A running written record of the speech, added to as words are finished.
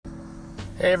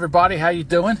Hey everybody, how you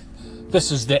doing?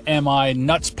 This is the Am I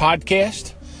Nuts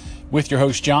podcast with your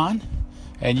host John,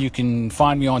 and you can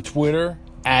find me on Twitter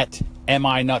at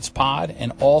MINutsPod,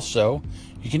 and also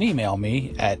you can email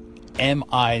me at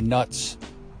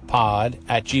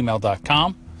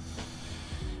minutspod@gmail.com.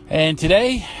 And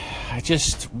today, I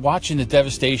just watching the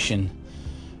devastation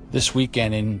this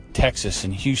weekend in Texas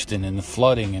and Houston and the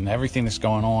flooding and everything that's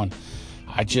going on.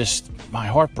 My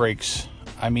heart breaks.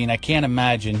 I mean, I can't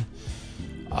imagine.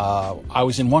 I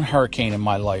was in one hurricane in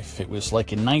my life. It was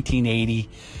like in 1980.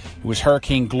 It was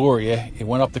Hurricane Gloria. It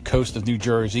went up the coast of New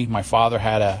Jersey. My father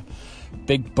had a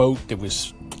big boat that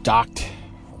was docked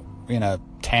in a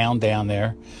town down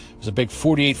there. It was a big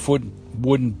 48-foot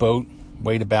wooden boat,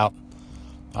 weighed about,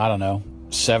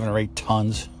 7 or 8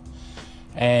 tons.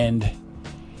 And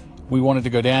we wanted to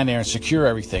go down there and secure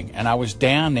everything. And I was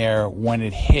down there when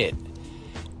it hit.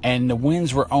 And the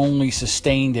winds were only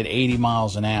sustained at 80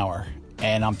 miles an hour.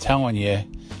 And I'm telling you,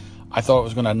 I thought it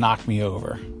was going to knock me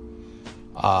over.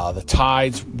 The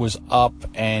tides was up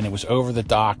and it was over the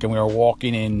dock, and we were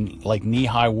walking in like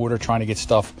knee-high water trying to get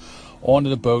stuff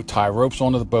onto the boat, tie ropes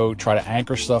onto the boat, try to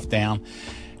anchor stuff down.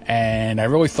 And I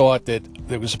really thought that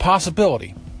there was a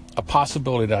possibility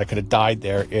that I could have died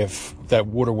there if that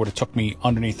water would have took me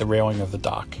underneath the railing of the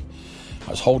dock.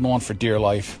 I was holding on for dear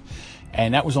life.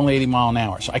 And that was only 80 mile an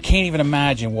hour. So I can't even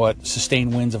imagine what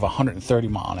sustained winds of 130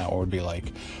 mile an hour would be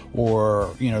like.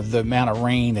 Or, the amount of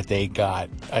rain that they got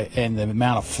and the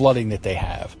amount of flooding that they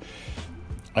have.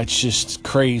 It's just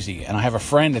crazy. And I have a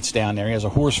friend that's down there. He has a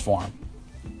horse farm.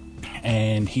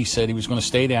 And he said he was going to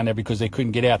stay down there because they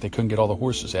couldn't get out. They couldn't get all the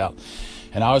horses out.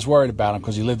 And I was worried about him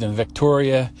because he lived in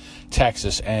Victoria,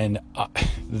 Texas. And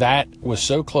that was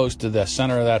so close to the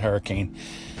center of that hurricane.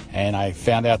 And I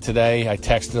found out today, I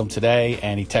texted him today,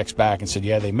 and he texted back and said,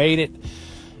 yeah, they made it.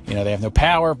 They have no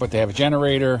power, but they have a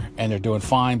generator, and they're doing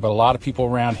fine. But a lot of people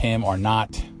around him are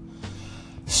not.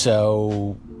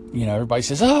 So, everybody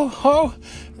says,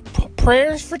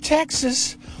 prayers for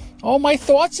Texas. Oh, my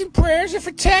thoughts and prayers are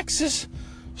for Texas.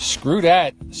 Screw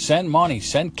that. Send money,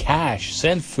 send cash,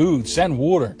 send food, send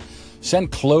water,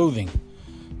 send clothing.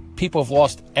 People have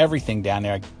lost everything down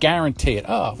there. I guarantee it.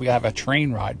 Oh, we have a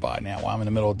train ride by now while I'm in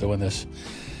the middle of doing this.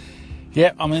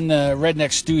 Yeah, I'm in the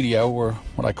Redneck studio, or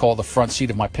what I call the front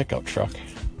seat of my pickup truck.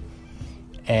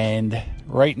 And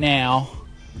right now,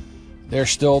 they're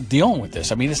still dealing with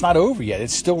this. I mean, it's not over yet.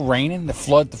 It's still raining. The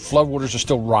floodwaters are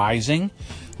still rising.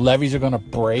 Levees are going to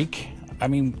break. I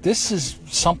mean, this is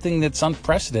something that's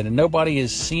unprecedented. Nobody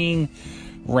is seeing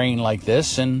rain like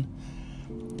this. And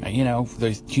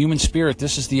the human spirit,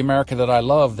 this is the America that I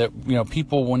love, that,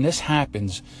 people, when this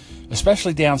happens,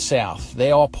 especially down south,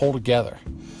 they all pull together.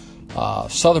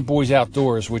 Southern Boys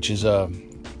Outdoors, which is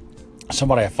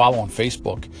somebody I follow on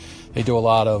Facebook, they do a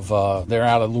lot of, they're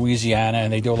out of Louisiana,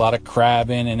 and they do a lot of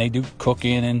crabbing, and they do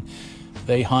cooking, and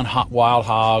they hunt wild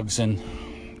hogs, and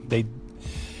they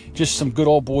just some good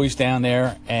old boys down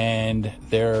there, and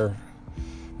their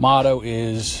motto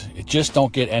is, it just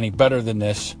don't get any better than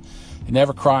this. They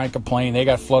never cry and complain. They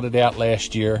got flooded out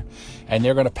last year, and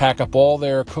they're going to pack up all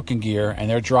their cooking gear, and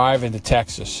they're driving to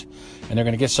Texas, and they're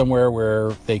going to get somewhere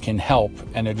where they can help,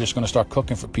 and they're just going to start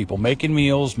cooking for people, making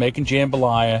meals, making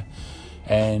jambalaya,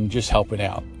 and just helping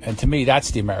out. And to me, that's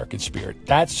the American spirit.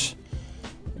 That's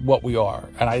what we are.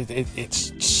 And it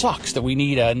sucks that we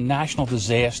need a national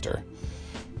disaster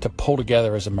to pull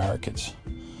together as Americans.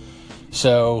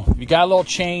 So if you got a little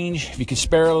change, if you can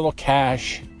spare a little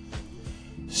cash,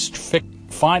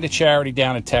 find a charity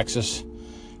down in Texas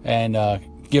and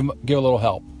give a little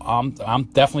help. I'm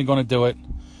definitely going to do it,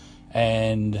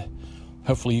 and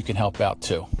hopefully you can help out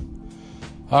too.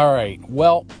 All right,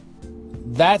 well,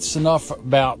 that's enough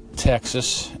about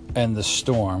Texas and the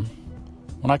storm.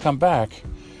 When I come back,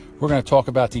 we're going to talk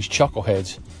about these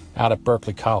chuckleheads out at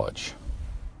Berkeley College.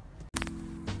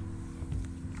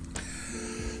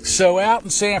 So out in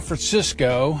San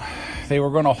Francisco, they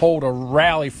were going to hold a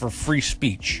rally for free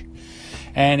speech.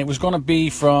 And it was going to be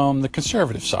from the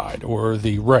conservative side, or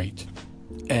the right.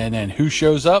 And then who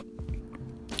shows up?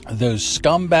 Those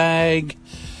scumbag,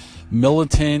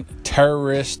 militant,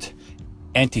 terrorist,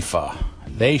 Antifa.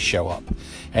 They show up.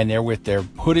 And they're with their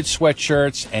hooded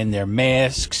sweatshirts and their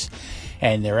masks.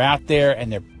 And they're out there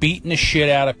and they're beating the shit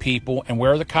out of people. And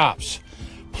where are the cops?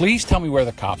 Please tell me where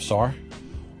the cops are.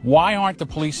 Why aren't the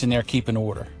police in there keeping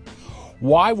order?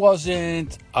 Why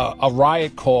wasn't a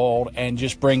riot called and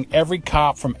just bring every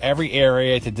cop from every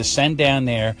area to descend down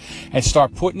there and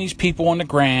start putting these people on the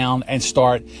ground and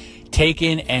start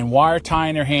taking and wire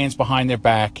tying their hands behind their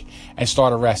back and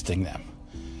start arresting them?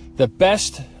 The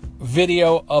best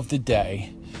video of the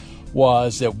day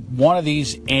was that one of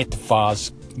these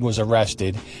Antifas was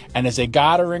arrested, and as they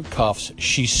got her in cuffs,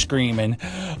 she's screaming,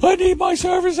 "I need my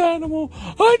service animal!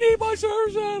 I need my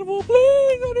service animal!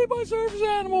 Please, I need my service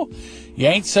animal!" You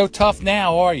ain't so tough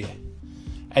now, are you?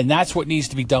 And that's what needs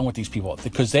to be done with these people,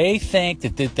 because they think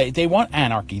that they want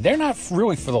anarchy. They're not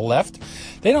really for the left.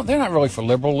 They're not really for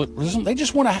liberalism. They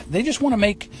just want to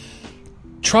make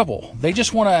trouble. They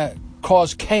just want to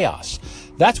cause chaos.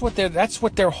 That's what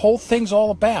their whole thing's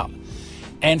all about.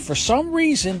 And for some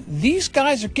reason, these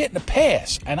guys are getting a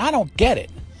pass, and I don't get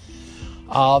it.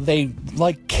 They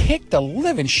kicked the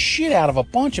living shit out of a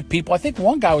bunch of people. I think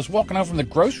one guy was walking home from the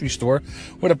grocery store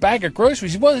with a bag of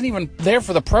groceries. He wasn't even there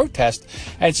for the protest,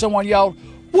 and someone yelled,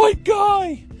 "White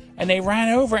guy!" And they ran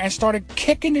over and started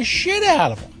kicking the shit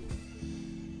out of him.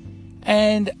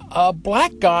 And a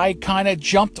black guy kind of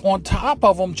jumped on top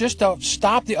of him just to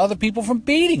stop the other people from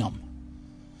beating him.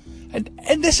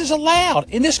 And this is allowed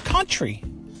in this country.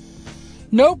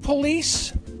 No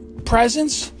police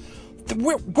presence.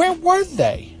 Where were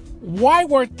they? Why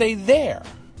weren't they there?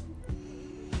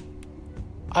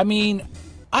 I mean,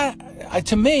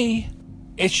 to me,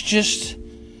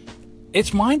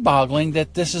 it's mind-boggling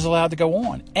that this is allowed to go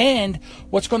on. And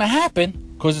what's going to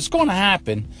happen, because it's going to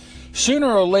happen,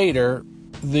 sooner or later,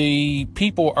 the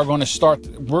people are going to start,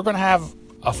 we're going to have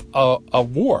a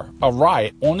war, a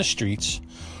riot on the streets,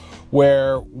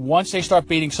 where once they start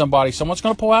beating somebody, someone's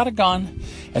going to pull out a gun,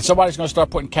 and somebody's going to start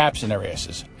putting caps in their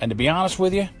asses. And to be honest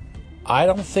with you, I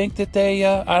don't think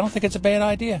it's a bad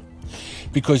idea,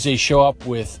 because they show up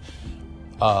with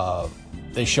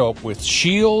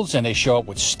shields, and they show up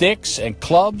with sticks and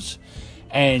clubs,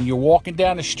 and you're walking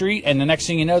down the street, and the next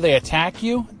thing you know, they attack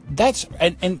you.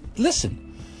 And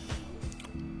listen,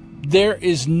 there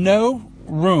is no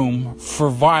room for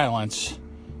violence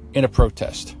in a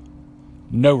protest.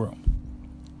 No room.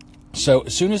 So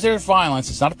as soon as there's violence,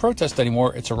 it's not a protest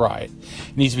anymore, it's a riot.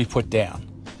 It needs to be put down.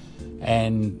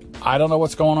 And I don't know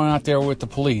what's going on out there with the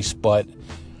police, but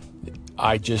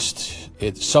if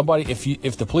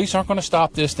the police aren't going to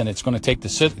stop this, then it's going to take the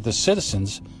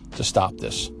citizens to stop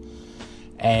this.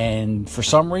 And for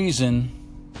some reason,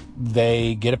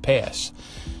 they get a pass.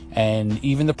 And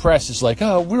even the press is like,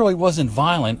 "Oh, it really wasn't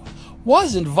violent."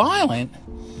 Wasn't violent?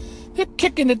 They're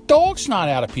kicking the dog snot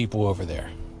out of people over there.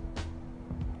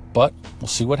 But we'll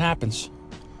see what happens.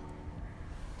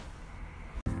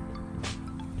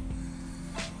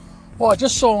 Well, I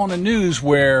just saw on the news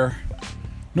where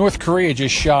North Korea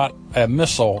just shot a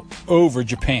missile over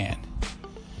Japan.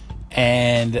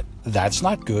 And that's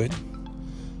not good.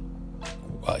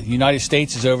 The United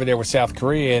States is over there with South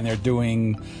Korea, and they're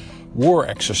doing war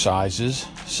exercises.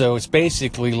 So it's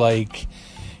basically like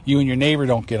you and your neighbor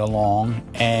don't get along,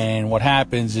 and what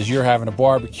happens is you're having a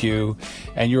barbecue,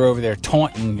 and you're over there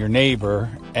taunting your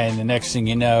neighbor, and the next thing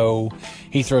you know,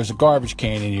 he throws a garbage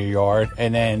can in your yard,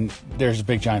 and then there's a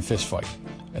big giant fist fight.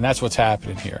 And that's what's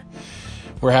happening here.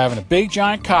 We're having a big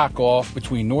giant cock-off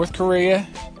between North Korea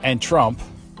and Trump,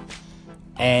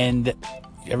 and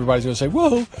everybody's going to say,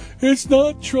 "Well, it's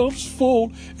not Trump's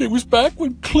fault. It was back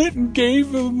when Clinton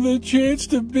gave him the chance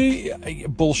to be..."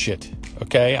 Bullshit,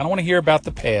 okay? I don't want to hear about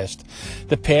the past.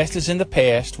 The past is in the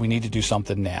past. We need to do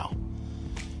something now.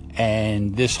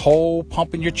 And this whole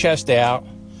pumping your chest out,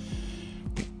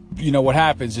 you know, what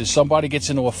happens is somebody gets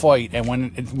into a fight, and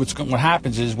what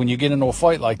happens is when you get into a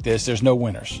fight like this, there's no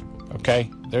winners, okay?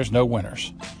 There's no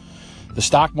winners. The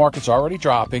stock market's already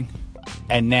dropping.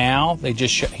 And now he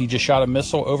just shot a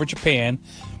missile over Japan.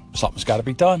 Something's got to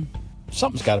be done.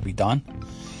 Something's got to be done.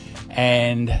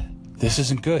 And this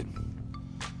isn't good.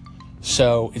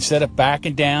 So instead of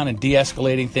backing down and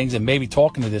de-escalating things and maybe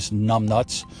talking to this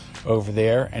numbnuts over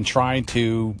there and trying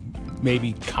to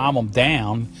maybe calm them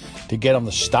down to get them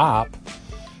to stop,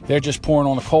 they're just pouring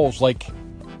on the coals. Like,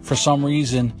 for some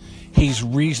reason, he's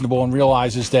reasonable and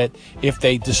realizes that if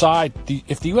the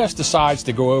U.S. decides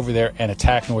to go over there and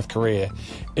attack North Korea,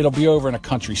 it'll be over in a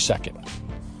country second.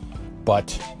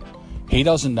 But he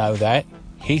doesn't know that.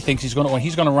 He thinks he's going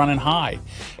to run and hide,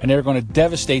 and they're going to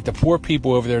devastate the poor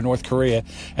people over there in North Korea.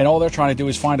 And all they're trying to do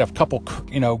is find a couple,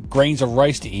 grains of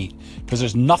rice to eat, because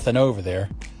there's nothing over there.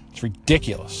 It's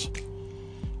ridiculous.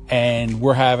 And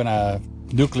we're having a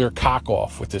nuclear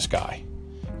cock-off with this guy.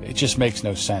 It just makes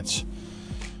no sense.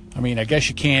 I mean, I guess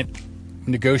you can't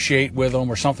negotiate with them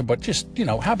or something, but just,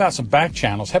 how about some back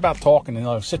channels? How about talking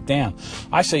and sit down?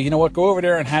 I say, you know what, go over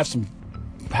there and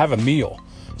have a meal.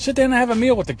 Sit down and have a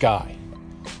meal with the guy.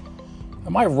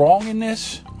 Am I wrong in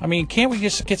this? I mean, can't we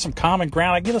just get some common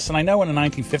ground? Listen, I know in the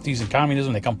 1950s in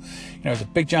communism, they come, there's a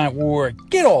big giant war.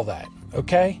 Get all that,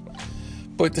 okay?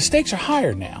 But the stakes are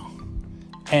higher now.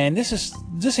 And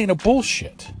this ain't a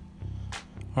bullshit.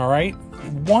 All right?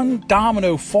 One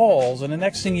domino falls, and the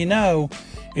next thing you know,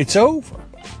 it's over.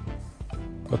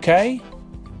 Okay?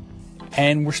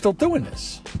 And we're still doing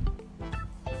this.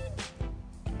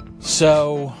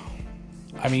 So,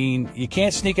 I mean, you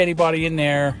can't sneak anybody in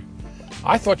there.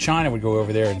 I thought China would go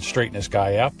over there and straighten this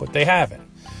guy out, but they haven't.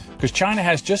 Because China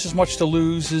has just as much to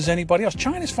lose as anybody else.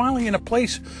 China's finally in a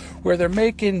place where they're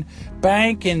making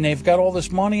bank and they've got all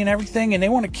this money and everything, and they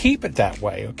want to keep it that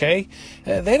way, okay?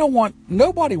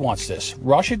 Nobody wants this.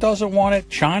 Russia doesn't want it.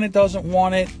 China doesn't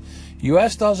want it.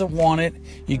 U.S. doesn't want it.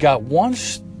 You got one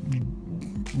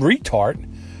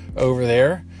retard over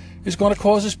there who's going to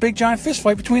cause this big giant fist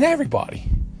fight between everybody.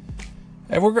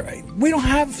 And we don't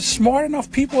have smart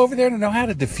enough people over there to know how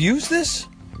to diffuse this?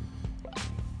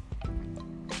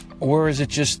 Or is it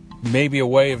just maybe a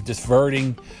way of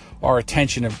diverting our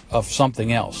attention of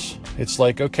something else? It's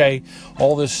like, okay,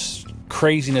 all this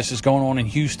craziness is going on in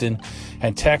Houston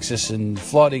and Texas and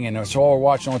flooding, and it's all we're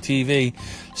watching on TV.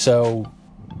 So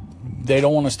they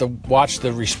don't want us to watch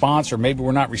the response, or maybe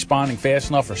we're not responding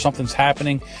fast enough, or something's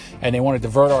happening, and they want to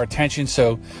divert our attention.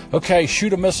 So, okay,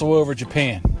 shoot a missile over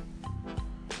Japan.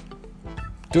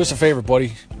 Do us a favor,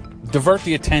 buddy. Divert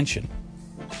the attention.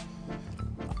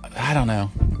 I don't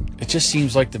know. It just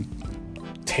seems like the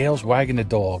tail's wagging the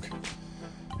dog,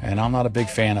 and I'm not a big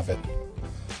fan of it.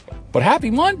 But happy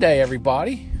Monday,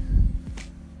 everybody.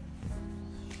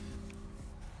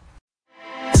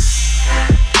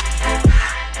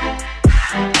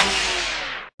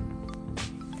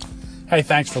 Hey,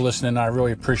 thanks for listening. I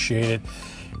really appreciate it.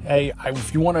 Hey,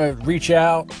 if you want to reach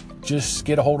out, just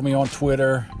get a hold of me on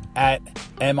Twitter at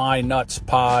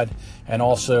MINutsPod, and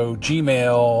also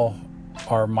Gmail,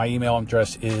 or my email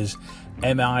address is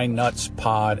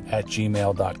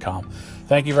minutspod@gmail.com.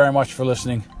 Thank you very much for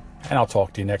listening, and I'll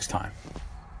talk to you next time.